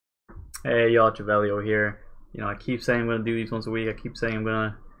Hey y'all, Trevelio here. I keep saying I'm gonna do these once a week. I keep saying I'm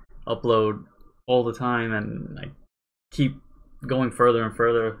gonna upload all the time, and I keep going further and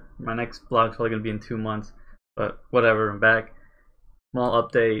further. My next vlog's probably gonna be in 2 months, but whatever. I'm back. Small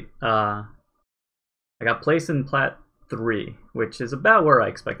update. I got placed in Plat 3, which is about where I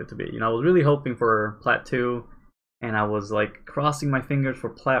expect it to be. I was really hoping for Plat 2, and I was like crossing my fingers for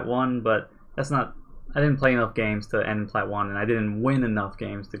Plat 1, but that's not. I didn't play enough games to end in Plat 1, and I didn't win enough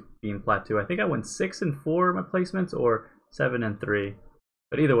games to be in Plat 2. I think I went 6 and 4 my placements, or 7 and 3.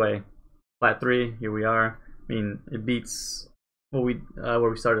 But either way, Plat 3, here we are. I mean, it beats what where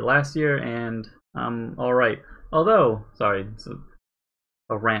we started last year, and I'm all right. Although, sorry, it's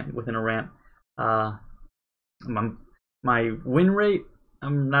a rant within a rant. Uh, my win rate,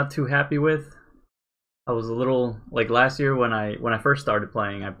 I'm not too happy with. I was a little like last year when I first started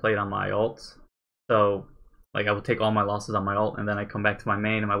playing. I played on my alts, so like I would take all my losses on my alt, and then I come back to my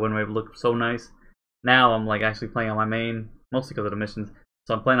main, and my win rate would look so nice. Now I'm like actually playing on my main, mostly because of the missions.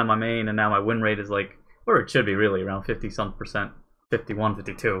 So I'm playing on my main, and now my win rate is like, or it should be really around 50-some%, 51,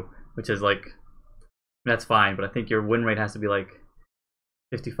 52, which is like, that's fine. But I think your win rate has to be like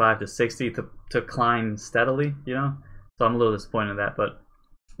 55 to 60 to climb steadily, So I'm a little disappointed in that, but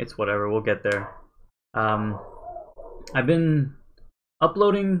it's whatever. We'll get there. I've been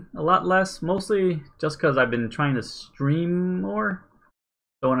uploading a lot less, mostly just because I've been trying to stream more.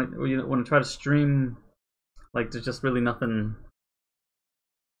 So when I try to stream, like there's just really nothing.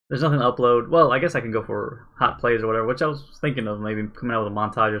 There's nothing to upload. Well, I guess I can go for hot plays or whatever, which I was thinking of maybe coming out with a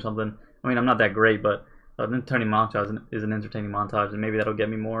montage or something. I mean, I'm not that great, but an entertaining montage is an entertaining montage, and maybe that'll get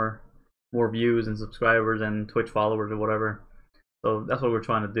me more views and subscribers and Twitch followers or whatever. So that's what we're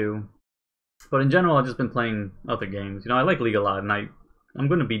trying to do. But in general, I've just been playing other games. I like League a lot, and I'm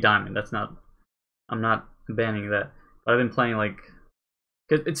going to be Diamond. I'm not banning that. But I've been playing like,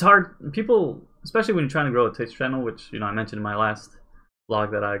 cause it's hard. People, especially when you're trying to grow a Twitch channel, which I mentioned in my last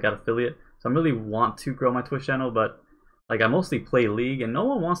vlog that I got affiliate. So I really want to grow my Twitch channel, but like I mostly play League, and no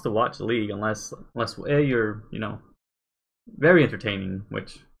one wants to watch League unless A, you're very entertaining,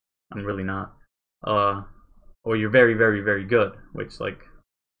 which I'm really not, or you're very very very good, which like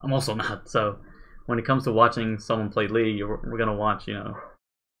I'm also not. So when it comes to watching someone play League, we're gonna watch you're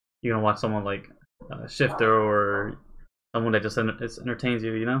gonna watch someone like Shifter, or someone that just entertains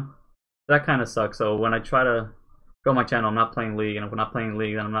you. That kind of sucks. So when I try to grow my channel, I'm not playing League, and if we're not playing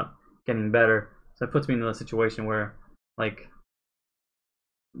League, then I'm not getting better. So it puts me in a situation where like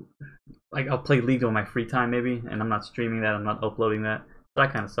I'll play League on my free time maybe, and I'm not streaming that, I'm not uploading that. So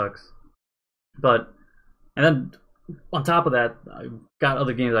that kind of sucks. But and then on top of that, I've got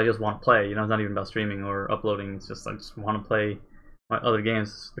other games I just want to play. It's not even about streaming or uploading. It's just I just want to play my other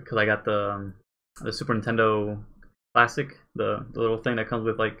games because I got the Super Nintendo Classic, the little thing that comes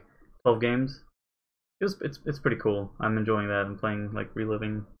with like 12 games. It's pretty cool. I'm enjoying that. I'm playing, like,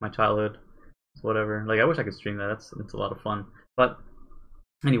 reliving my childhood, whatever. Like I wish I could stream that. It's a lot of fun. But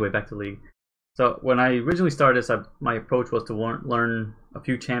anyway, back to League. So when I originally started this, my approach was to learn a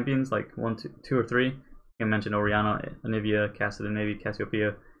few champions, like two or three. I mentioned Orianna, Anivia, Kassadin, maybe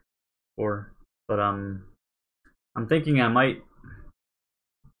Cassiopeia, but I'm thinking I might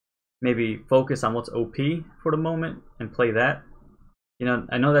maybe focus on what's OP for the moment and play that.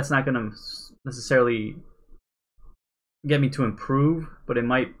 I know that's not gonna necessarily get me to improve, but it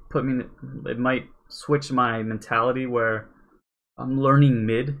might switch my mentality where I'm learning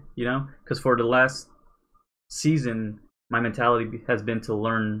mid, because for the last season, my mentality has been to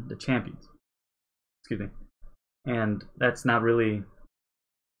learn the champions. Excuse me. And that's not really,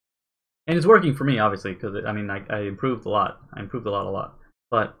 and it's working for me, obviously, because I improved a lot. I improved a lot.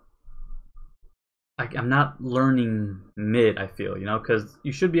 But I'm not learning mid, I feel, because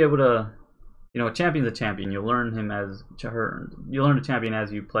you should be able to, a champion's a champion. You learn him you learn the champion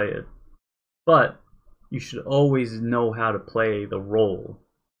as you play it. But you should always know how to play the role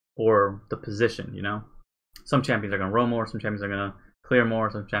or the position, Some champions are going to roam more, some champions are going to clear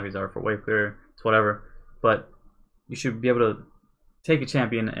more, some champions are for wave clear, it's whatever. But you should be able to take a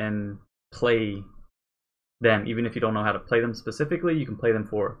champion and play them, even if you don't know how to play them specifically, you can play them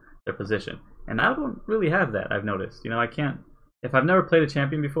for their position. And I don't really have that, I've noticed. I can't, if I've never played a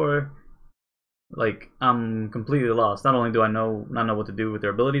champion before, like, I'm completely lost. Not only do I not know what to do with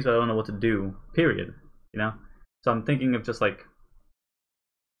their abilities, but I don't know what to do, period. So I'm thinking of just like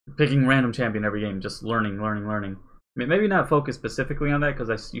picking random champion every game, just learning. Maybe not focus specifically on that, because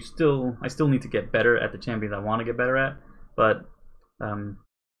I still need to get better at the champions I want to get better at. But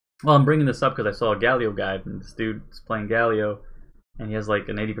well, I'm bringing this up because I saw a Galio guide, and this dude's playing Galio, and he has like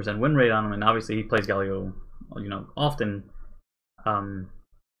an 80% win rate on him, and obviously he plays Galio, often.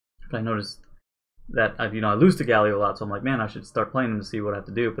 But I noticed that I lose to Galio a lot, so I'm like, man, I should start playing him to see what I have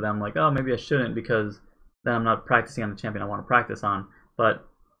to do. But then I'm like, oh, maybe I shouldn't, because then I'm not practicing on the champion I want to practice on. But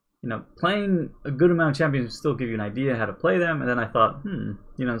playing a good amount of champions will still give you an idea how to play them. And then I thought,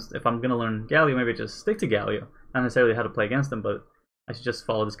 if I'm gonna learn Galio, maybe I just stick to Galio. Not necessarily how to play against him, but I should just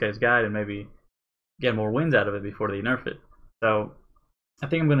follow this guy's guide and maybe get more wins out of it before they nerf it. So I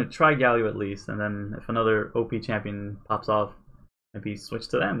think I'm gonna try Galio at least, and then if another OP champion pops off, maybe switch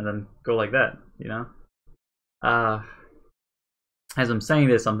to them and then go like that. As I'm saying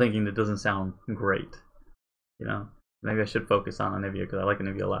this, I'm thinking it doesn't sound great. Maybe I should focus on Anivia because I like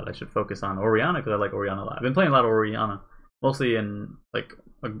Anivia a lot. I should focus on Orianna because I like Orianna a lot. I've been playing a lot of Orianna, mostly in like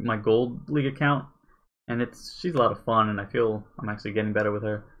my Gold League account, and she's a lot of fun, and I feel I'm actually getting better with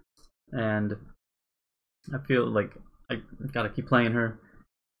her, and I feel like I gotta keep playing her.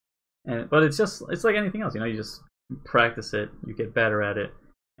 But it's like anything else, you just practice it, you get better at it,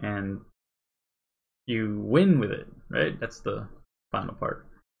 and you win with it, right? That's the final part.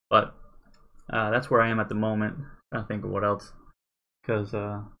 But that's where I am at the moment. I'm trying to think of what else, because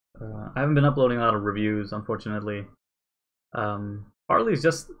I haven't been uploading a lot of reviews, unfortunately. Partly it's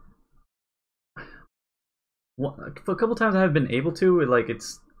just for a couple times I have been able to. It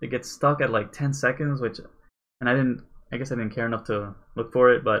gets stuck at like 10 seconds, and I guess I didn't care enough to look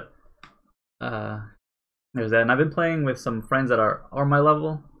for it, but there's that. And I've been playing with some friends that are my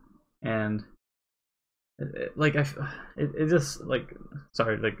level, and it just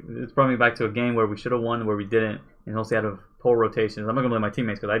it's brought me back to a game where we should have won, where we didn't, and mostly out of poor rotations. I'm not gonna blame my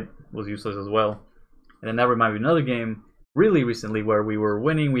teammates because I was useless as well. And then that reminded me of another game really recently where we were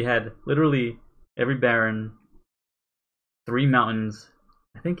winning. We had literally every Baron, 3 mountains.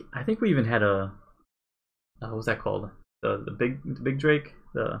 I think we even had a what's that called? The big Drake.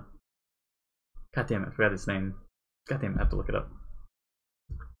 God damn it, I forgot his name. God damn it, I have to look it up.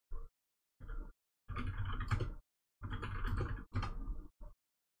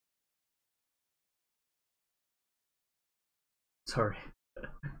 Sorry.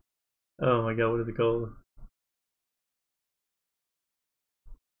 Oh my god, what is it called?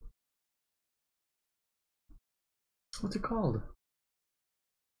 What's it called?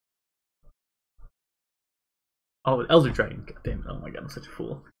 Oh, Elder Dragon. God damn it. Oh my god, I'm such a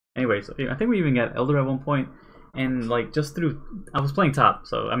fool. Anyway, so I think we even got Elder at one point, and just through, I was playing top,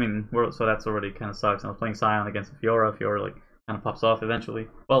 so I mean, so that's already kind of sucks. And I was playing Sion against Fiora. Fiora kind of pops off eventually.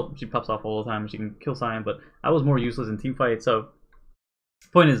 Well, she pops off all the time. She can kill Sion, but I was more useless in team fights. So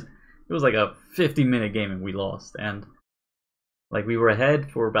point is, it was like a 50-minute game and we lost, and we were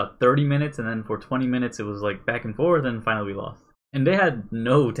ahead for about 30 minutes, and then for 20 minutes it was back and forth, and finally we lost. And they had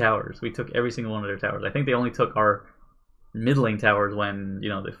no towers. We took every single one of their towers. I think they only took our mid lane towers when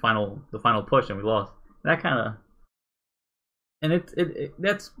the final push, and we lost. That kind of, and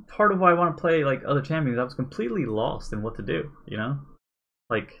that's part of why I want to play other champions. I was completely lost in what to do,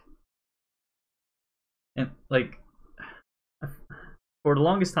 for the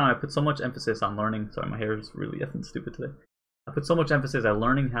longest time I put so much emphasis on learning. Sorry, my hair is really effing stupid today. I put so much emphasis on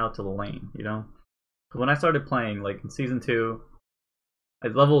learning how to lane, When I started playing, in Season 2, I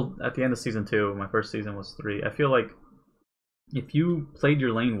leveled at the end of Season 2, my first season was 3. I feel like if you played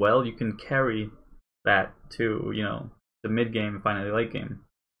your lane well, you can carry that to, the mid-game and finally late game.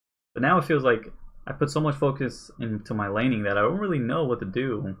 But now it feels like I put so much focus into my laning that I don't really know what to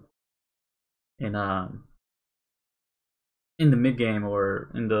do in the mid-game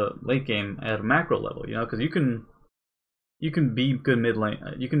or in the late game at a macro level, because you can be good mid lane,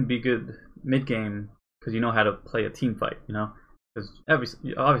 you can be good mid game because you know how to play a team fight, because obviously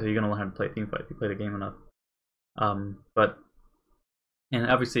you're gonna learn how to play a team fight if you play the game enough. And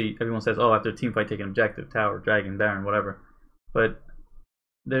obviously everyone says, oh, after a team fight, take an objective, tower, dragon, baron, whatever. But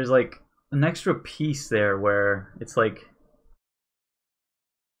there's an extra piece there where it's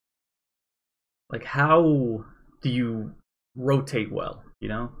how do you rotate well,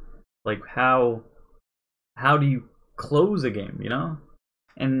 how do you close a game,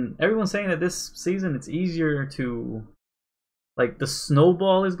 And everyone's saying that this season it's easier to, the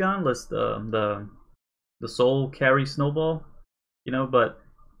snowball is gone, less the soul carry snowball, but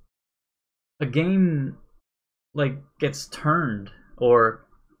a game gets turned, or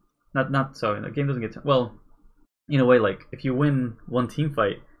not sorry, the game doesn't get turned. Well, in a way, if you win one team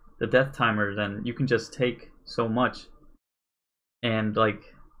fight, the death timer, then you can just take so much, and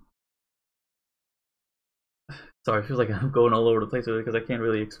sorry, it feels like I'm going all over the place with it because I can't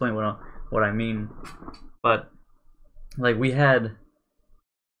really explain what I mean. But we had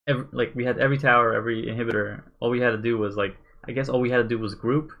every tower, every inhibitor. All we had to do was I guess all we had to do was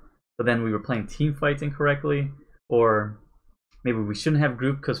group. But then we were playing team fights incorrectly, or maybe we shouldn't have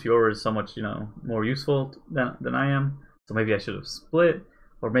grouped because Fiora is so much, you know, more useful than I am. So maybe I should have split,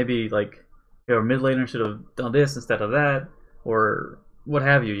 or maybe like your mid laner should have done this instead of that, or what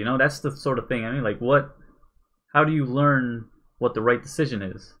have you. You know, that's the sort of thing. I mean, like, what? How do you learn what the right decision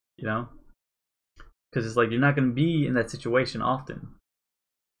is? You know, because it's like you're not going to be in that situation often.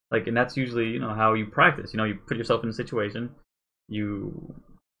 Like, and that's usually, you know, how you practice. You know, you put yourself in a situation, you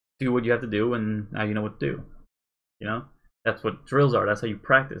do what you have to do, and now you know what to do. You know, that's what drills are. That's how you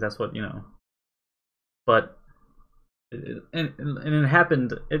practice. That's what, you know. But and it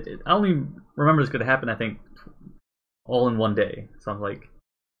happened. I only remember this could happen, I think, all in one day. So I'm like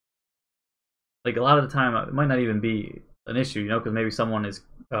a lot of the time it might not even be an issue, you know, because maybe someone is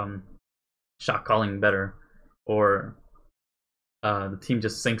shot calling better, or the team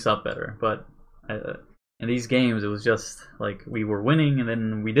just syncs up better. But in these games, it was just like we were winning and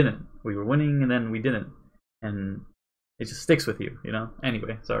then we didn't. We were winning and then we didn't, and it just sticks with you, you know.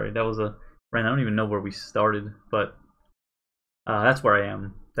 Anyway, sorry, that was a rant. I don't even know where we started, but that's where I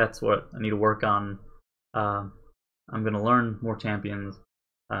am. That's what I need to work on. I'm gonna learn more champions.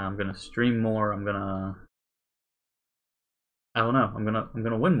 I'm gonna stream more. I don't know. I'm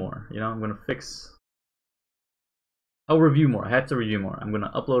gonna win more. You know, I'm gonna fix. I'll review more. I have to review more. I'm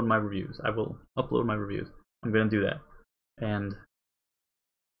gonna upload my reviews. I will upload my reviews. I'm gonna do that. And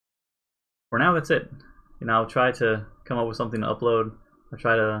for now, that's it. You know, I'll try to come up with something to upload. I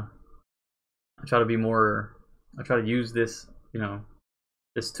try to be more. I try to use this, you know,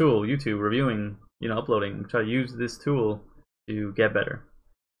 this tool, YouTube, reviewing, you know, uploading. Try to use this tool to get better.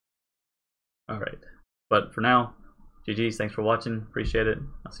 Alright. But for now, GG's. Thanks for watching. Appreciate it.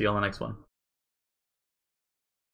 I'll see you on the next one.